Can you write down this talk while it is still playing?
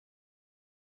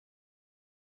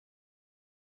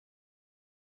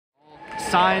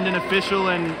signed and official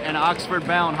and Oxford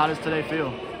bound. How does today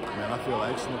feel? Man, I feel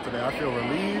excellent today. I feel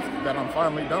relieved that I'm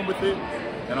finally done with it,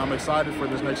 and I'm excited for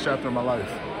this next chapter of my life.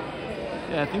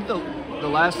 Yeah, I think the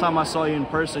last time I saw you in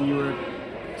person, you were,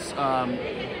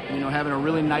 having a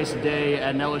really nice day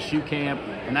at an LSU camp,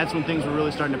 and that's when things were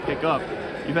really starting to pick up.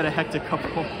 You've had a hectic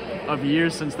couple of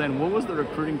years since then. What was the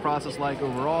recruiting process like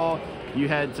overall? You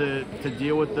had to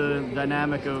deal with the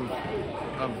dynamic of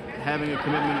having a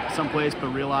commitment someplace, but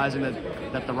realizing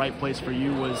that the right place for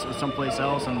you was someplace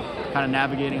else, and kind of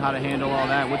navigating how to handle all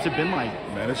that. What's it been like?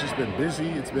 Man, it's just been busy.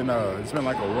 It's been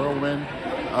like a whirlwind.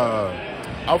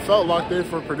 I felt locked in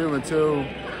for Purdue until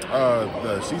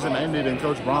the season ended and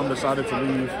Coach Braun decided to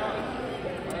leave.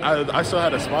 I still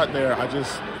had a spot there. I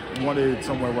just wanted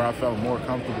somewhere where I felt more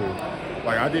comfortable.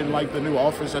 Like, I didn't like the new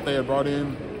office that they had brought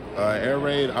in, air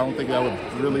raid. I don't think that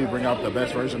would really bring out the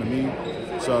best version of me.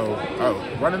 So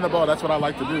running the ball, that's what I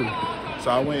like to do. So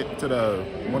I went to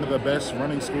one of the best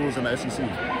running schools in the SEC.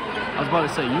 I was about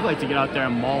to say, you like to get out there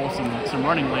and maul some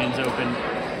running lanes open.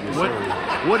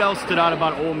 Yes, what else stood out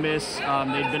about Ole Miss?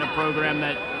 They'd been a program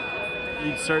that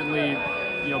you'd certainly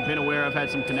been aware of, had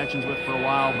some connections with for a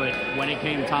while, but when it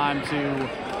came time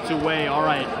to weigh, all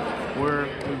right,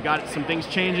 we've got some things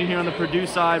changing here on the Purdue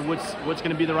side, what's going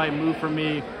to be the right move for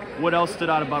me? What else stood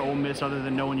out about Ole Miss other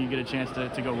than knowing you get a chance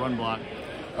to go run block?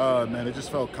 Man, it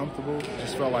just felt comfortable. It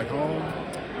just felt like home.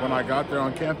 When I got there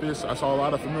on campus, I saw a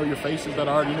lot of familiar faces that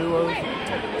I already knew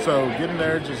of. So getting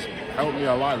there just helped me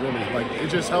a lot, really. Like, it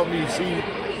just helped me see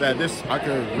that I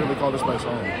could really call this place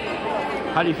home.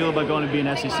 How do you feel about going to be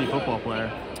an SEC football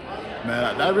player?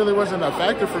 Man, that really wasn't a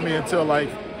factor for me until,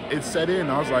 it set in.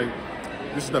 I was like,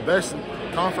 this is the best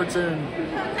conference in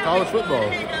college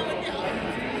football.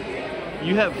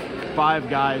 You have 5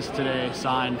 guys today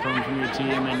signed from your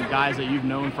team, and guys that you've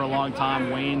known for a long time.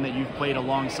 Wayne, that you've played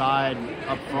alongside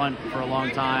up front for a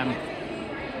long time.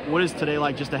 What is today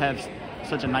like, just to have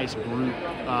such a nice group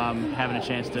having a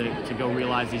chance to go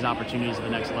realize these opportunities at the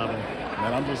next level?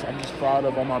 Man, I'm just proud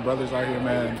of all my brothers out here,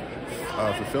 man,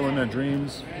 fulfilling their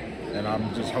dreams, and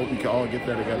I'm just hoping we can all get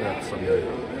there together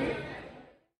someday.